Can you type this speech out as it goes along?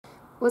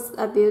What's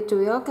up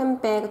YouTube? Welcome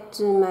back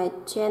to my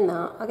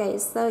channel. Okay,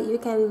 so you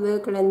can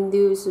look at the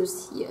new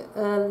shoes here.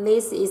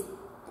 This is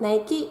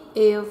Nike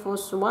Air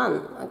Force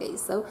One. Okay,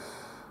 so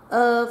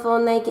for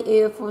Nike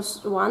Air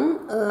Force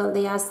One,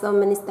 there are so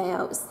many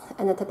styles,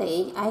 and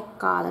today I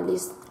got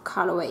this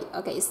colorway.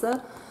 Okay,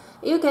 so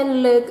you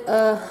can look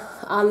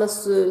on the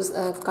shoes.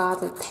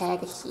 Got a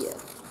tag here.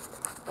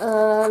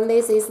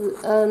 This is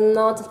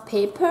not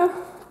paper,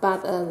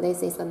 but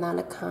this is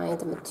another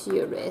kind of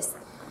materials.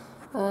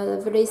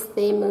 Very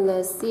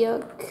similar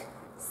silk,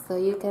 so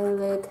you can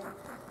look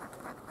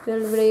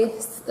very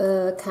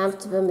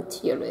comfortable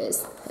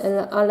materials.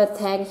 And on the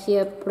tag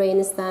here,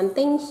 print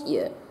something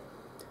here,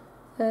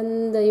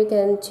 and you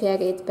can check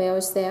it by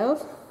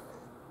yourself.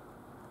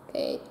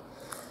 Okay,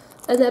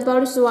 and about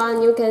this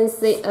one, you can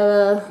see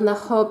the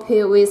whole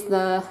pair with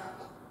the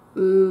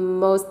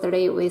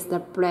mostly with the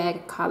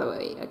black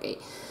colorway. Okay,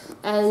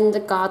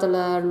 and got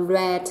the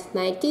red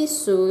Nike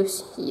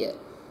shoes here.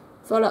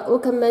 For the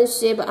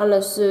workmanship on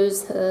the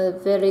shoes,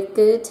 very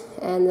good,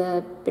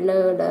 and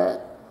below the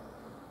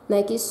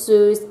Nike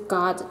shoes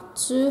got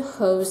 2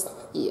 holes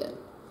here.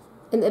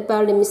 And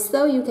about the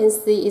midsole, you can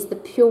see it's the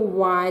pure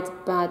white,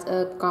 but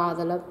got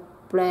the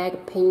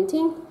black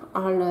painting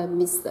on the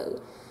midsole,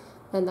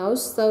 and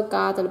also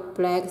got the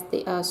black,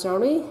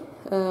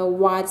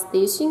 white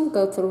stitching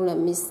go through the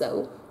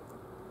midsole,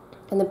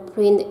 and the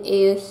print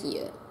air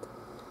here.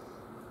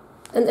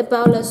 And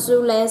about the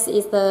shoelace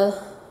is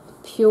the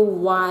pure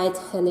white,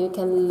 and you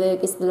can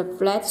look, it's the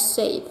flat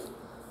shape,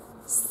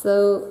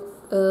 so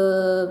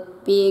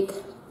big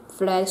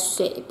flat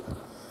shape.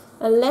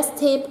 And last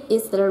tip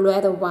is the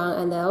red one,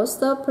 and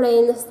also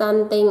print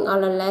something on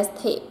the last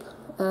tip.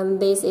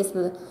 This is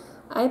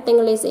I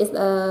think this is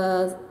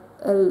a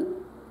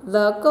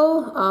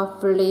logo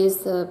of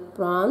this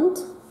brand.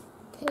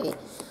 Okay,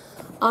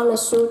 on the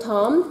shoe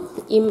tom,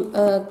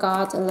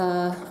 got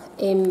the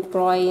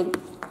embroidered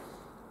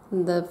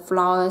the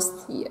flowers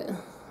here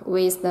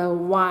with the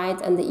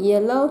white and the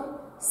yellow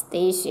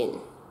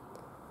stitching.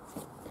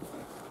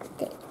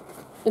 Okay,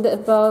 and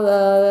about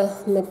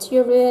the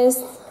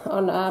materials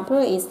on the upper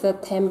is the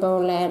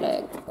temple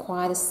leather,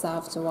 quite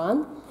soft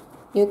one.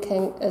 You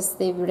can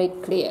see very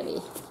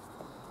clearly.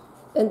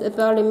 And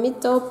about the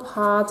middle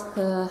part,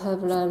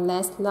 have the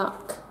less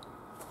lock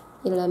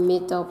in the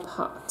middle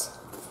part.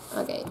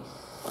 Okay,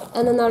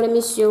 and now let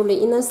me show the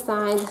inner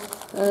side.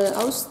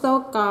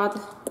 Also got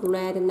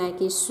red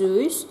Nike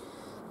shoes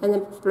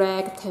and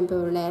black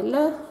temple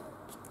leather.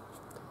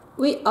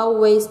 We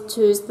always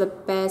choose the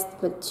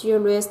best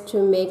materials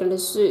to make the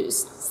shoes,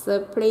 so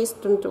please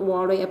don't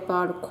worry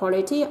about the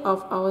quality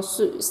of our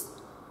shoes.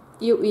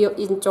 You will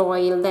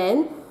enjoy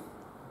them.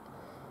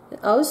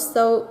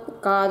 Also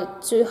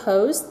got 2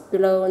 holes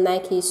below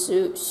Nike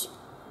shoes.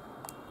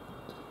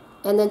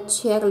 And then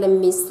check the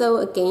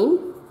midsole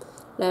again,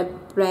 the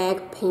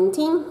black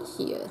painting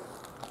here.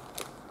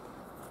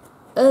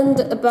 And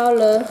about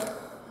the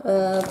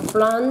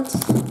front,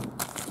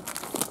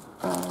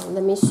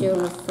 let me show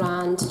the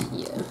front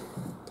here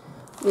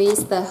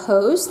with the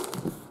holes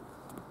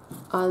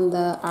on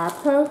the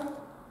upper,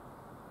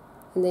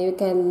 and then you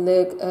can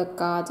look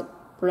got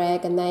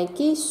black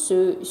Nike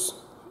shoes.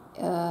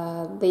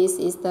 This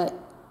is the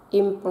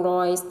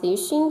embroidered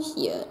stitching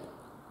here.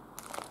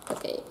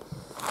 Okay,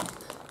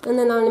 and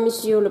then now let me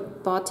show the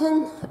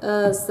bottom.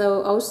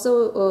 So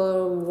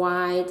also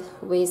white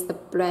with the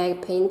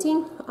black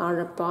painting on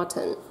the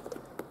bottom.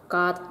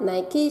 Got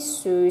Nike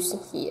shoes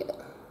here,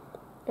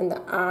 and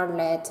the R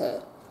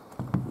letter.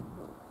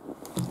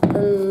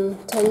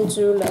 Turn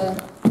to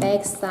the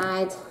back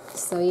side,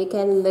 so you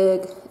can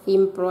look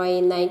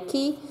embroidered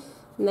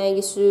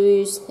Nike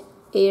shoes,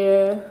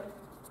 Air,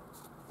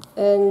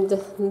 and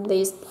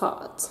this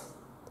part.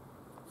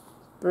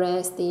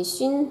 Black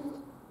stitching,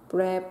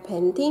 black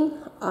painting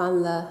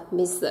on the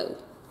midsole.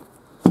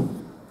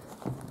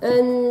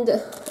 And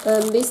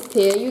this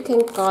pair you can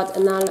got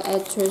another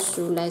extra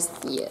shoelace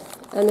here.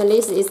 And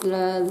this is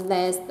the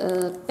last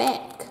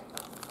bag.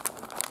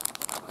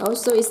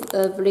 Also, it's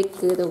a very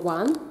good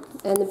one.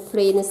 And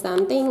print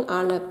something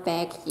on the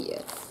back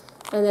here.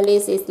 And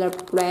this is the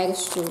black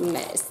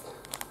shoelace.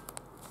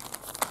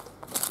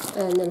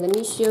 And let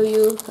me show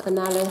you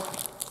another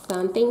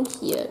something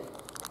here.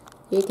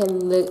 You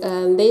can look.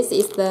 This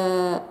is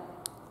the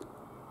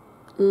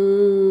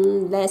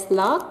last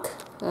lock.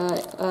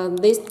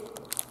 This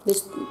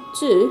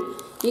 2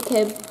 you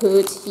can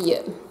put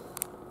here.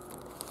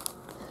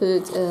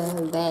 Put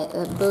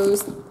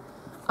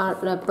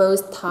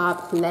both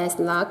top last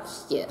lock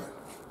here.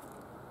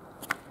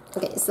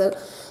 Okay, so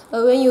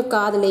when you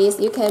got this,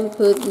 you can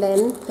put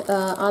them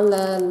on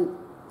the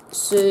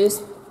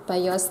shoes by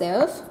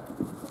yourself.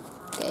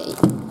 Okay,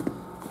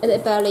 and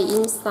about the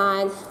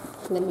inside,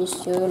 let me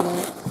show you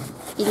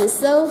the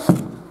insole.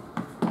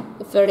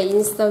 For the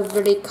insole,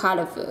 very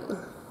colorful.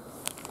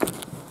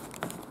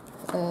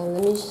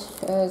 Let me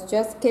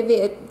just give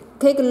it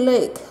take a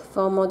look.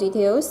 For more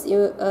details,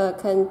 you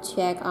can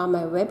check on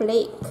my web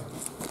link.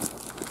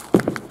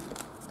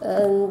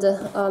 And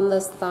on the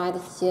side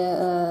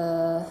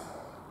here,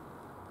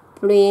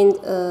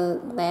 print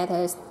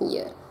letters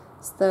here.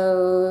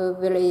 So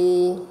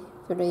very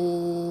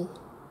good.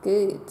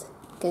 You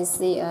can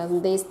see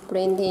this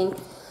printing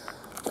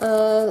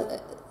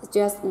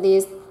just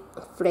this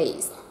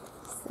phrase.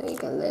 So you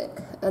can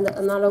look. And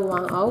another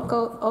one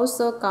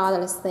also got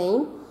the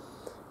same.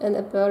 And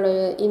about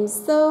the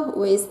insole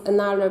with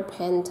another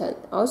pattern,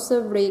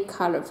 also very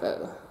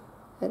colorful.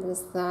 And the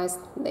size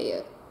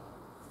there.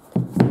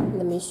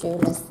 Let me show you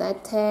the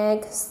side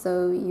tag.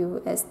 So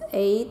US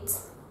 8.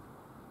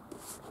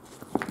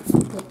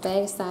 The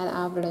back side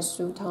of the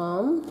shoe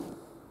tom.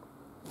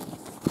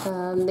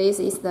 This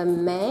is the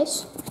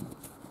mesh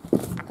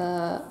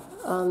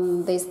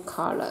on this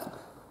color.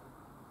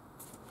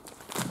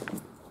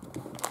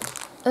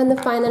 And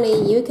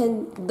finally, you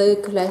can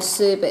look the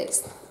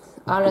shoebox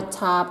on the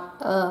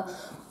top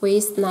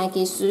with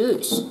Nike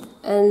shoes.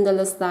 And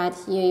the side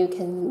here, you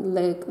can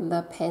look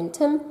the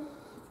pattern.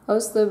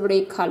 Also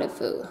very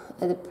colorful,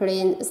 and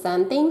print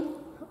something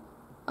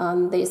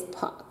on this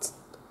part.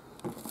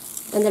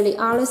 And the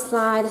other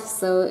side,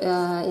 so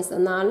is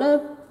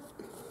another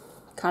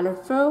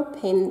colorful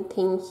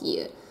painting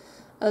here.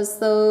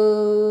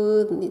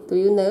 So do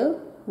you know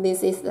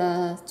this is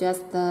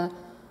just the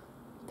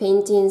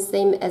painting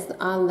same as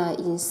on the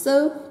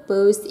insole,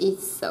 both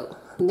is so.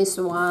 This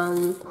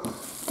one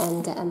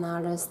and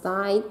another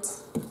side.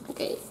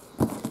 Okay.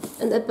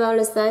 And about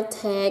the side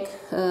tag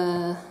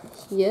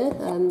here,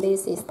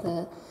 this is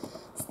the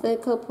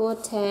circle pull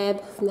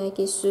tab,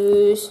 Nike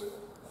shoes,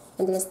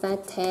 and the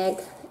side tag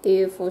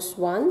Air Force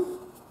One.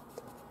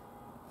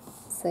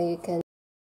 So you can